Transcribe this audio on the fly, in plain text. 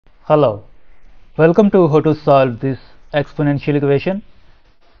Hello, welcome to how to solve this exponential equation.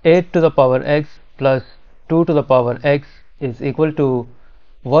 8 to the power x plus 2 to the power x is equal to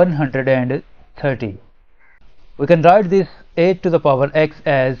 130. We can write this 8 to the power x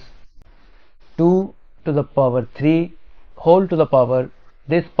as 2 to the power 3 whole to the power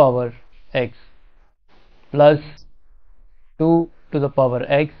this power x plus 2 to the power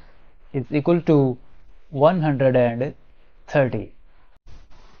x is equal to 130.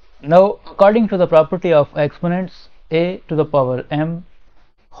 Now, according to the property of exponents, a to the power m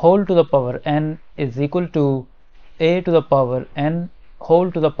whole to the power n is equal to a to the power n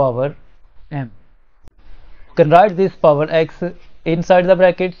whole to the power m. You can write this power x inside the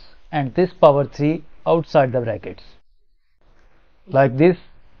brackets and this power 3 outside the brackets. Like this,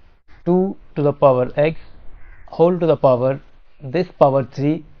 2 to the power x whole to the power this power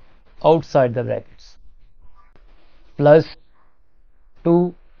 3 outside the brackets plus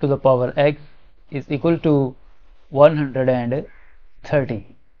 2 to the power x is equal to 130.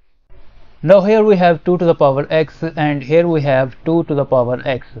 Now here we have 2 to the power x and here we have 2 to the power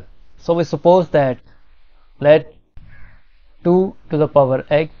x. So we suppose that let 2 to the power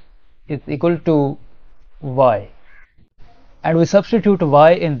x is equal to y, and we substitute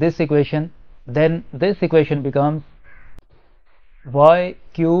y in this equation, then this equation becomes y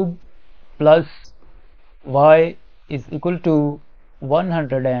cube plus y is equal to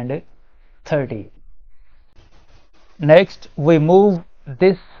 130. Next, we move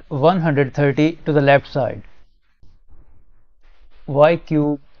this 130 to the left side. Y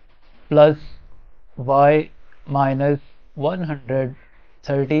cube plus y minus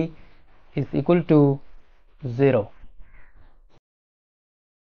 130 is equal to 0.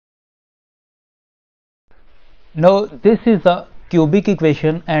 Now, this is a cubic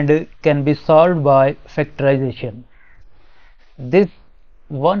equation and can be solved by factorization. This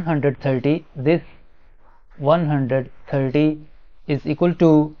 130 is equal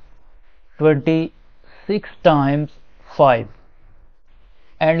to 26 times 5,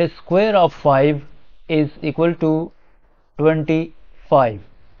 and square of 5 is equal to 25.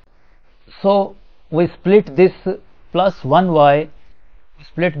 So we split this plus 1y,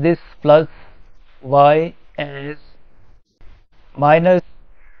 split this plus y as minus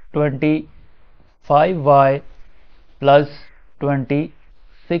 25y plus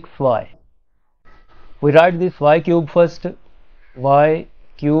 26y. We write this y cube first, y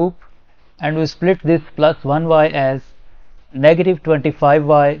cube, and we split this plus 1y as negative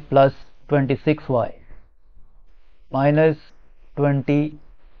 25y plus 26y minus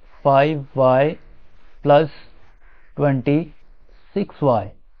 25y plus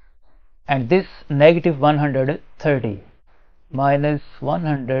 26y, and this negative 130 minus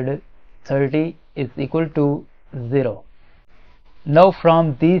 130 is equal to 0. Now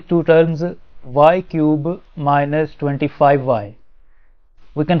from these two terms, y cube minus 25y,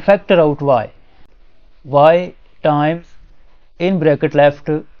 we can factor out y times in bracket left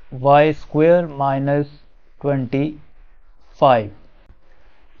y square minus 25,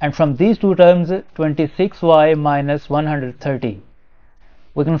 and from these two terms 26y minus 130,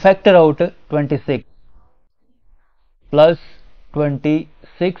 we can factor out 26 plus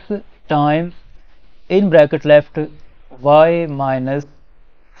 26 times in bracket left y minus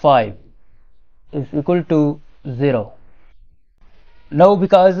 5 is equal to 0. Now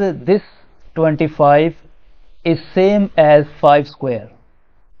because this 25 is same as 5 square,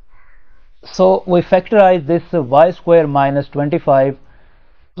 so we factorize this y square minus 25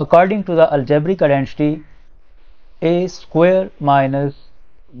 according to the algebraic identity a square minus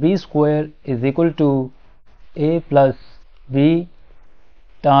b square is equal to a plus b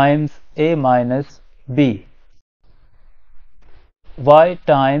times a minus b. Y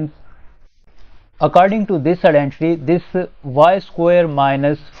times, according to this identity, this y square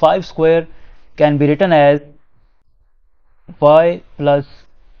minus 5 square can be written as y plus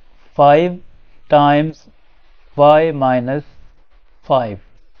 5 times y minus 5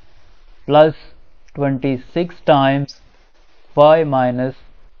 plus 26 times y minus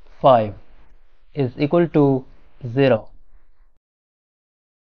 5 is equal to 0.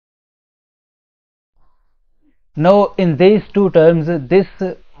 Now in these two terms, this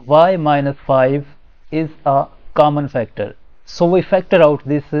y minus 5 is a common factor, so we factor out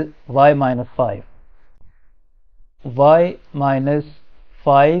this y minus 5. Y minus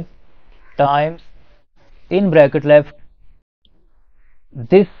 5 times in bracket left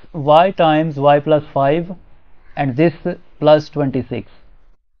this y times y plus 5 and this plus 26,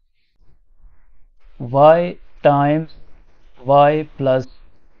 y times y plus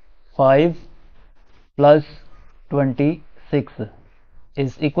 5 plus 26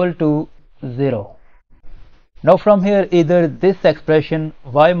 is equal to 0. Now from here, either this expression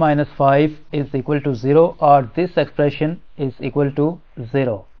y minus 5 is equal to 0 or this expression is equal to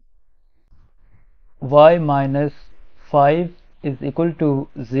 0. Y minus 5 is equal to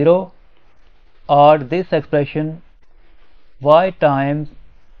 0 or this expression y times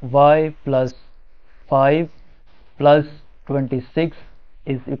y plus 5 plus 26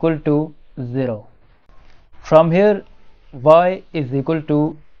 is equal to 0. From here, y is equal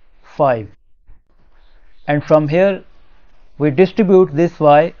to 5, and from here we distribute this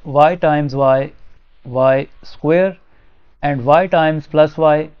y times y square, and y times plus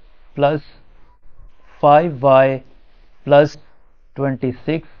y plus 5y plus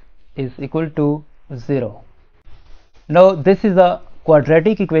 26 is equal to 0. Now this is a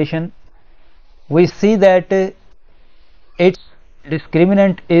quadratic equation. We see that its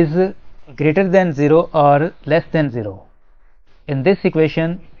discriminant is greater than 0 or less than 0. In this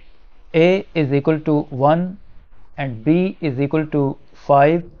equation, a is equal to 1 and b is equal to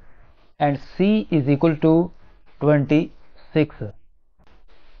 5 and c is equal to 26,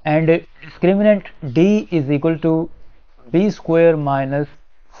 and discriminant d is equal to b square minus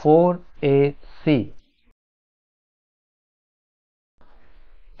 4ac,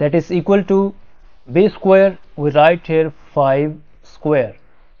 that is equal to b square, we write here 5 square,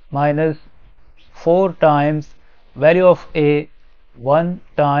 minus 4 times value of a, 1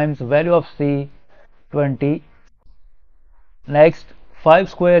 times value of c, 20. Next, 5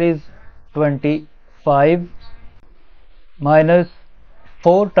 square is 25, minus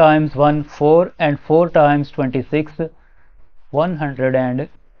 4 times 1, 4, and 4 times 26,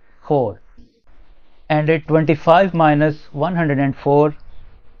 104, and 25 minus 104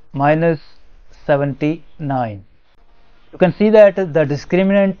 minus 79. You can see that the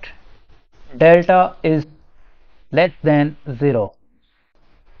discriminant delta is less than 0.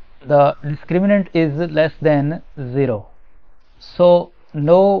 The discriminant is less than 0. So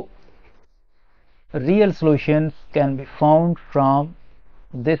no real solutions can be found from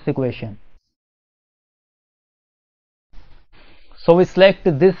this equation. So we select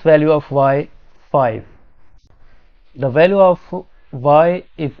this value of y 5. The value of y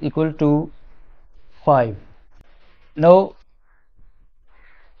is equal to 5. Now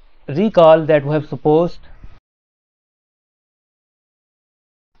recall that we have supposed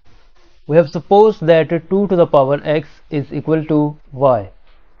that 2 to the power x is equal to y.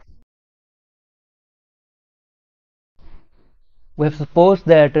 We have supposed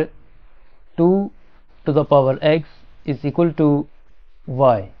that 2 to the power x is equal to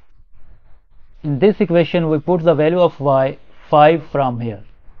y. In this equation, we put the value of y 5 from here.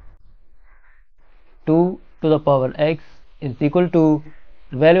 2 to the power x is equal to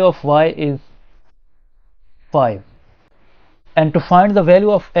the value of y is 5. And to find the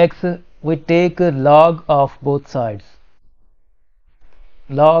value of x, we take log of both sides.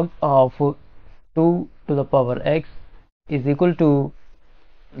 Log of 2 to the power x is equal to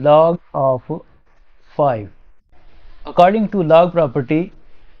log of 5. According to log property,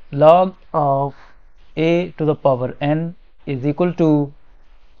 log of a to the power n is equal to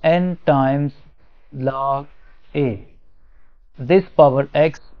n times log a. This power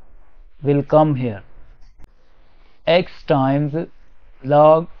x will come here. X times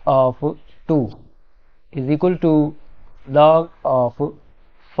log of 2 is equal to log of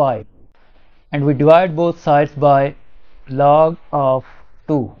 5, and we divide both sides by log of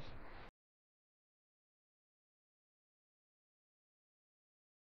 2.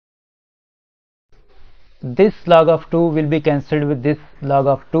 This log of 2 will be cancelled with this log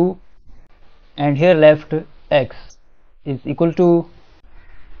of 2, and here left x is equal to,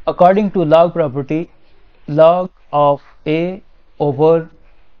 according to log property, log of a over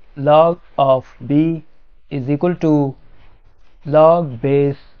log of b is equal to log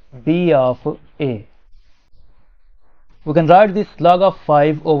base b of a. We can write this log of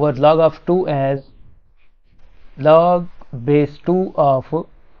 5 over log of 2 as log base 2 of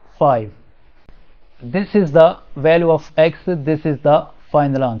 5. This is the value of x, this is the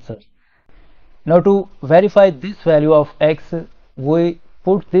final answer. Now to verify this value of x, we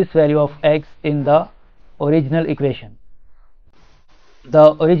put this value of x in the original equation.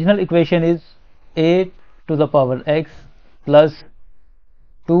 The original equation is a to the power x plus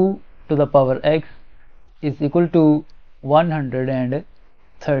 2 to the power x is equal to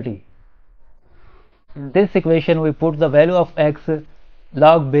 130. In this equation, we put the value of x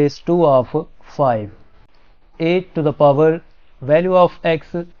log base 2 of 5. 8 to the power value of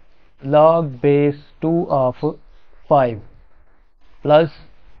x log base 2 of 5 plus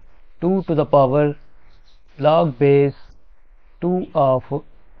 2 to the power log base 2 of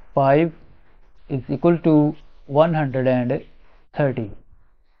 5 is equal to 130.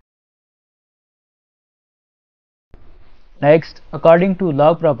 Next, according to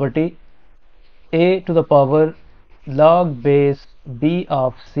log property, a to the power log base b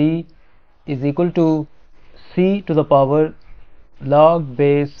of c is equal to c to the power log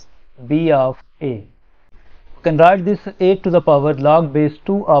base b of a. You can write this a to the power log base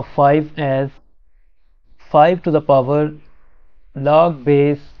 2 of 5 as 5 to the power log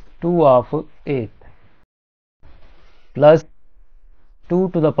base 2 of 8 plus 2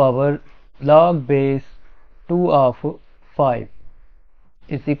 to the power log base 2 of 5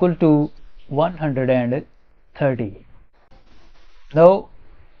 is equal to 130. Now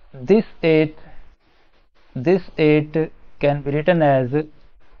this 8 can be written as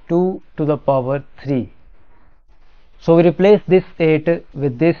 2 to the power 3. So we replace this 8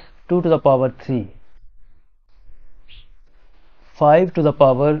 with this 2 to the power 3. 5 to the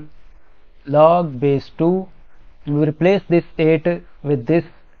power log base 2. We replace this 8 with this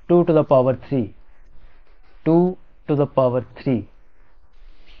 2 to the power 3. 2 to the power 3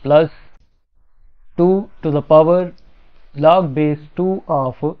 plus 2 to the power log base 2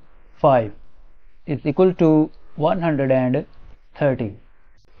 of 5 is equal to 130.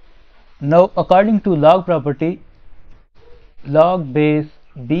 Now according to log property, log base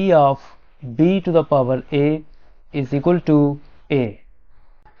b of b to the power a is equal to a.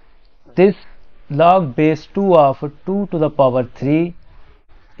 This log base 2 of 2 to the power 3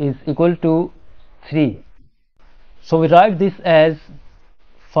 is equal to 3. So we write this as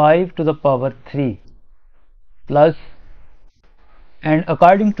 5 to the power 3 plus, and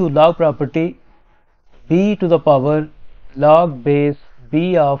according to log property, b to the power log base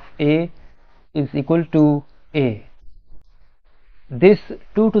b of a is equal to a. This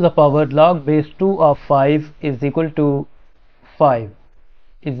 2 to the power log base 2 of 5 is equal to 5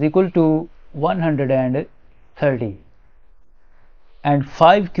 is equal to 130, and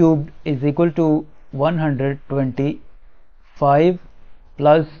 5 cubed is equal to 120. 5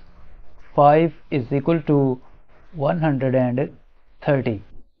 plus 5 is equal to 130,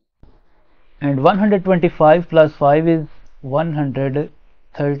 and 125 plus 5 is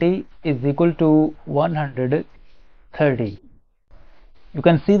 130 is equal to 130. You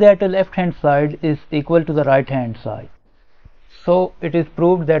can see that the left hand side is equal to the right hand side. So it is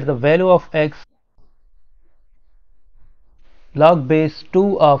proved that the value of x log base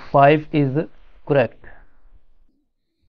 2 of 5 is correct.